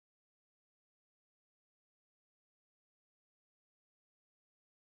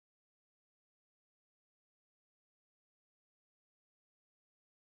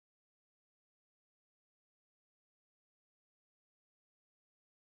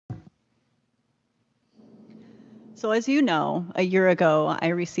So as you know, a year ago, I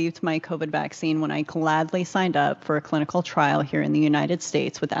received my COVID vaccine when I gladly signed up for a clinical trial here in the United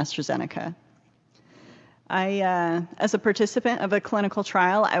States with AstraZeneca. As a participant of a clinical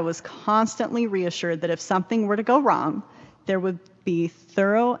trial, I was constantly reassured that if something were to go wrong, there would be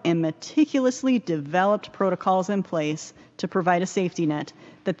thorough and meticulously developed protocols in place to provide a safety net,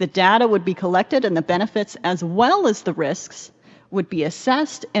 that the data would be collected and the benefits as well as the risks would be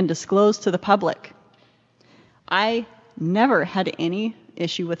assessed and disclosed to the public. I never had any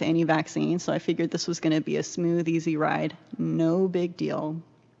issue with any vaccine, so I figured this was going to be a smooth, easy ride. No big deal.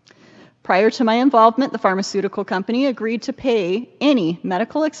 Prior to my involvement, the pharmaceutical company agreed to pay any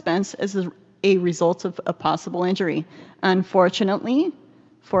medical expense as a result of a possible injury. Unfortunately,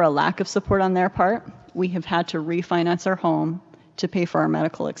 for a lack of support on their part, we have had to refinance our home to pay for our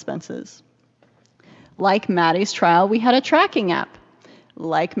medical expenses. Like Maddie's trial, we had a tracking app.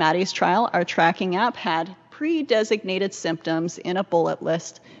 Like Maddie's trial, our tracking app had pre-designated symptoms in a bullet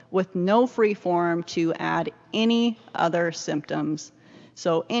list with no free form to add any other symptoms.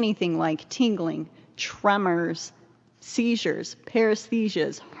 So anything like tingling, tremors, seizures,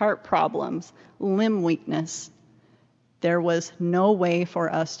 paresthesias, heart problems, limb weakness. There was no way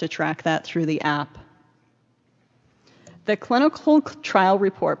for us to track that through the app. The clinical trial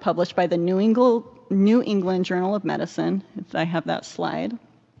report published by the New England Journal of Medicine, if I have that slide,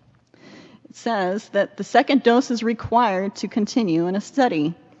 it says that the second dose is required to continue in a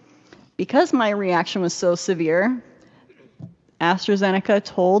study. Because my reaction was so severe, AstraZeneca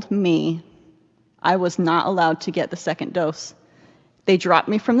told me I was not allowed to get the second dose. They dropped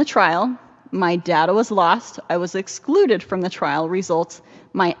me from the trial. My data was lost. I was excluded from the trial results.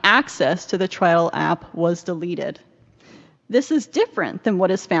 My access to the trial app was deleted. This is different than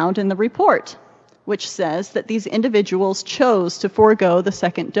what is found in the report, which says that these individuals chose to forego the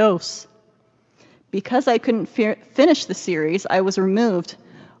second dose. Because I couldn't finish the series, I was removed.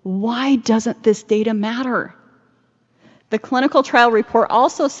 Why doesn't this data matter? The clinical trial report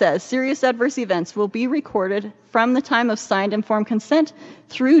also says serious adverse events will be recorded from the time of signed informed consent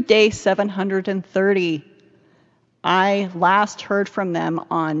through day 730. I last heard from them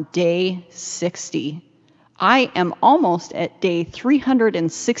on day 60. I am almost at day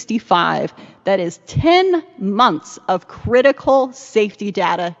 365. That is 10 months of critical safety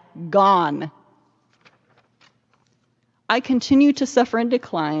data gone. I continued to suffer and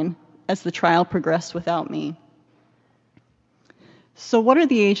decline as the trial progressed without me. So what are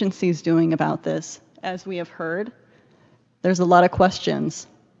the agencies doing about this? As we have heard, there's a lot of questions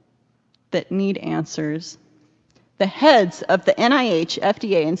that need answers. The heads of the NIH,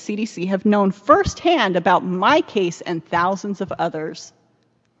 FDA, and CDC have known firsthand about my case and thousands of others.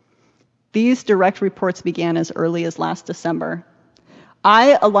 These direct reports began as early as last December.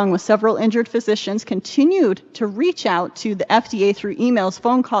 I, along with several injured physicians, continued to reach out to the FDA through emails,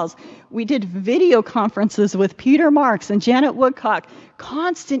 phone calls. We did video conferences with Peter Marks and Janet Woodcock,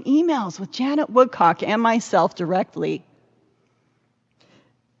 constant emails with Janet Woodcock and myself directly.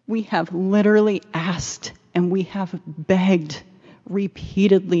 We have literally asked and we have begged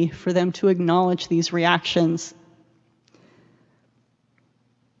repeatedly for them to acknowledge these reactions.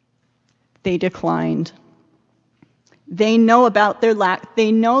 They declined. They know that their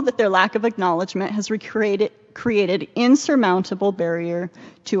lack of acknowledgement has created insurmountable barrier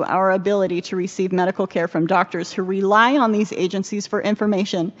to our ability to receive medical care from doctors who rely on these agencies for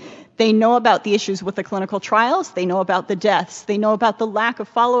information. They know about the issues with the clinical trials. They know about the deaths. They know about the lack of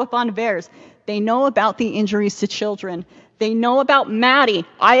follow-up on VAERS. They know about the injuries to children. They know about Maddie.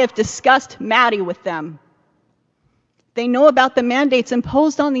 I have discussed Maddie with them. They know about the mandates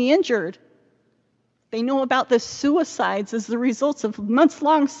imposed on the injured. They know about the suicides as the results of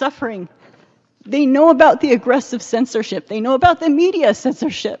months-long suffering. They know about the aggressive censorship. They know about the media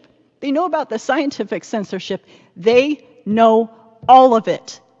censorship. They know about the scientific censorship. They know all of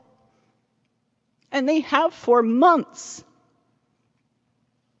it. And they have for months.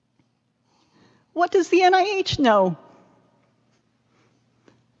 What does the NIH know?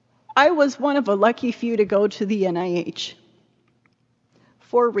 I was one of a lucky few to go to the NIH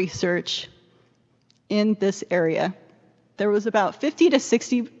for research in this area. There was about 50 to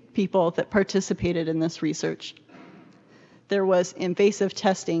 60 people that participated in this research. There was invasive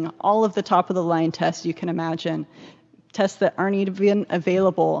testing, all of the top-of-the-line tests you can imagine, tests that aren't even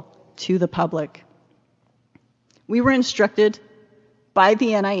available to the public. We were instructed by the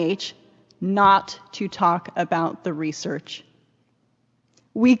NIH not to talk about the research.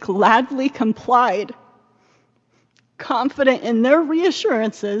 We gladly complied, confident in their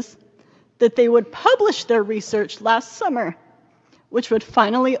reassurances that they would publish their research last summer, which would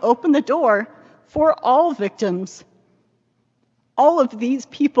finally open the door for all victims all of these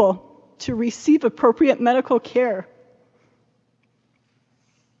people to receive appropriate medical care.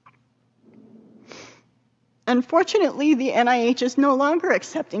 Unfortunately, the NIH is no longer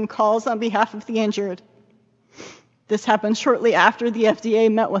accepting calls on behalf of the injured. This happened shortly after the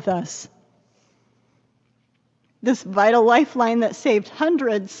FDA met with us. This vital lifeline that saved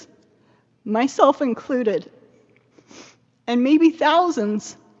hundreds, myself included, and maybe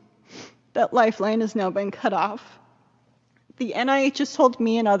thousands, that lifeline has now been cut off. The NIH has told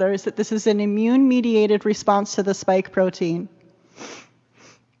me and others that this is an immune-mediated response to the spike protein.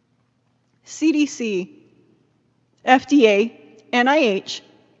 CDC, FDA, NIH,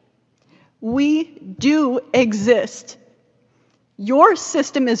 we do exist. Your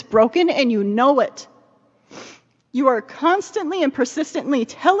system is broken and you know it. You are constantly and persistently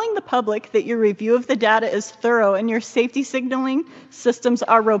telling the public that your review of the data is thorough and your safety signaling systems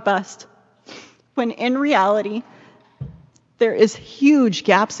are robust, when in reality, there is huge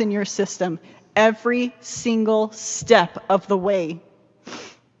gaps in your system every single step of the way.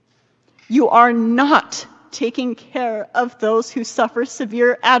 You are not taking care of those who suffer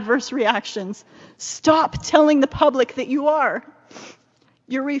severe adverse reactions. Stop telling the public that you are.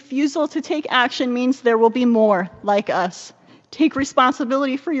 Your refusal to take action means there will be more like us. Take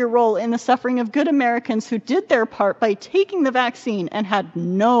responsibility for your role in the suffering of good Americans who did their part by taking the vaccine and had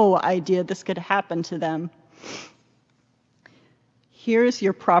no idea this could happen to them. Here's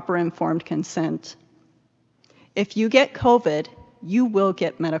your proper informed consent. If you get COVID, you will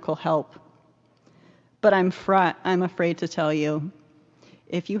get medical help. But I'm afraid to tell you,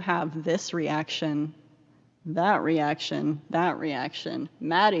 if you have this reaction, that reaction,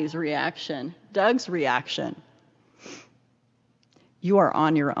 Maddie's reaction, Doug's reaction, you are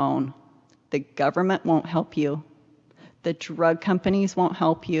on your own. The government won't help you. The drug companies won't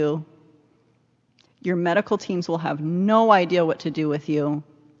help you. Your medical teams will have no idea what to do with you.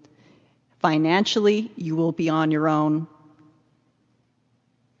 Financially, you will be on your own.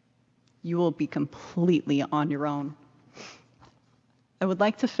 You will be completely on your own. I would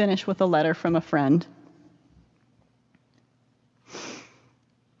like to finish with a letter from a friend.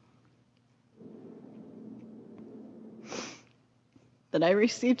 That I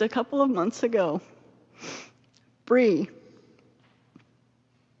received a couple of months ago. Bree.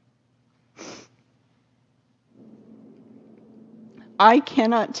 I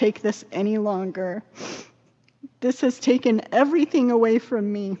cannot take this any longer. This has taken everything away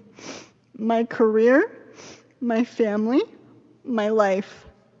from me. My career, my family, my life.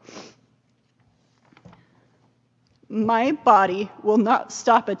 My body will not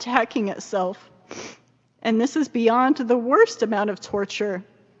stop attacking itself. And this is beyond the worst amount of torture.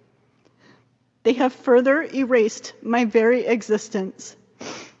 They have further erased my very existence.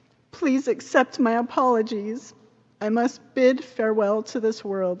 Please accept my apologies. I must bid farewell to this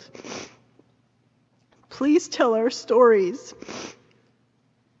world. Please tell our stories.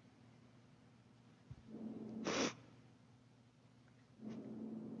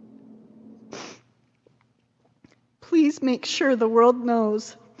 Please make sure the world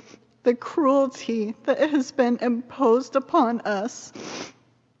knows the cruelty that has been imposed upon us.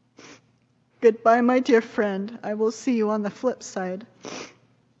 Goodbye, my dear friend. I will see you on the flip side.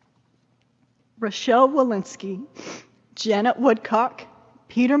 Rochelle Walensky, Janet Woodcock,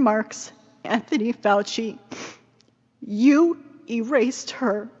 Peter Marks, Anthony Fauci. You erased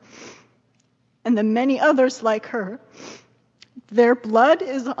her, and the many others like her. Their blood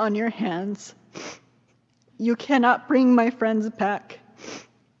is on your hands. You cannot bring my friends back,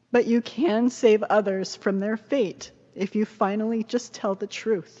 but you can save others from their fate if you finally just tell the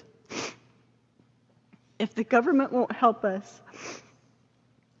truth. If the government won't help us,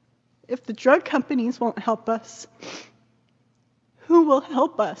 if the drug companies won't help us, who will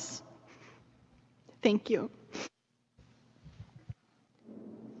help us? Thank you.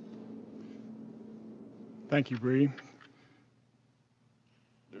 Thank you, Bree.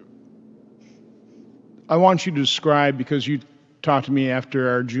 I want you to describe, because you talked to me after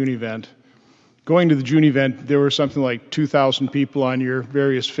our June event. Going to the June event, there were something like 2,000 people on your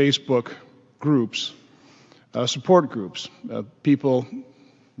various Facebook groups, support groups, people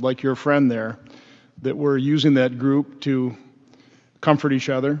like your friend there, that were using that group to comfort each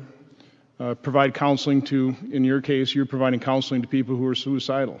other, provide counseling to, in your case, you're providing counseling to people who are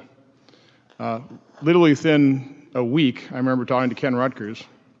suicidal. Literally within a week, I remember talking to Ken Rutgers,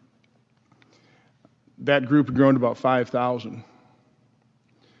 that group had grown to about 5,000.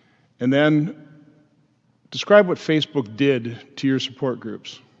 And then describe what Facebook did to your support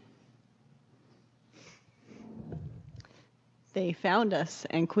groups. They found us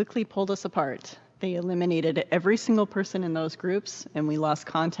and quickly pulled us apart. They eliminated every single person in those groups, and we lost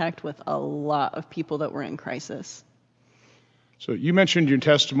contact with a lot of people that were in crisis. So you mentioned in your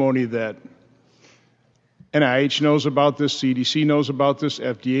testimony that NIH knows about this, CDC knows about this,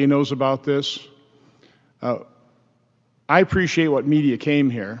 FDA knows about this. I appreciate what media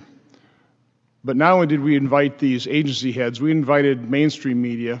came here, but not only did we invite these agency heads, we invited mainstream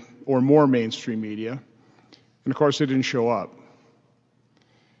media, or more mainstream media, and of course they didn't show up.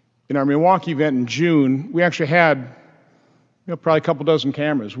 In our Milwaukee event in June, we actually had probably a couple dozen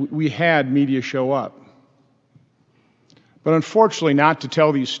cameras. We had media show up. But unfortunately not to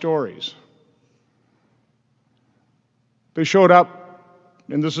tell these stories. They showed up,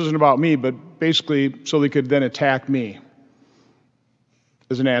 and this isn't about me, but basically so they could then attack me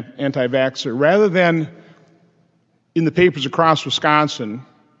as an anti-vaxxer. Rather than in the papers across Wisconsin,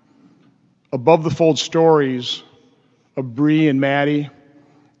 above the fold stories of Bree and Maddie,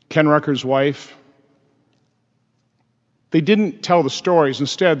 Ken Rucker's wife, they didn't tell the stories.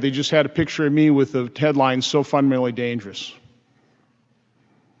 Instead, they just had a picture of me with the headline, "So Fundamentally Dangerous."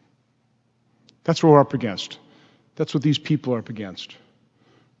 That's what we're up against. That's what these people are up against.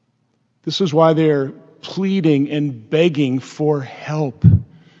 This is why they're pleading and begging for help.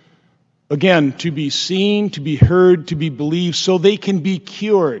 Again, to be seen, to be heard, to be believed, so they can be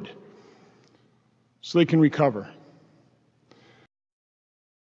cured, so they can recover.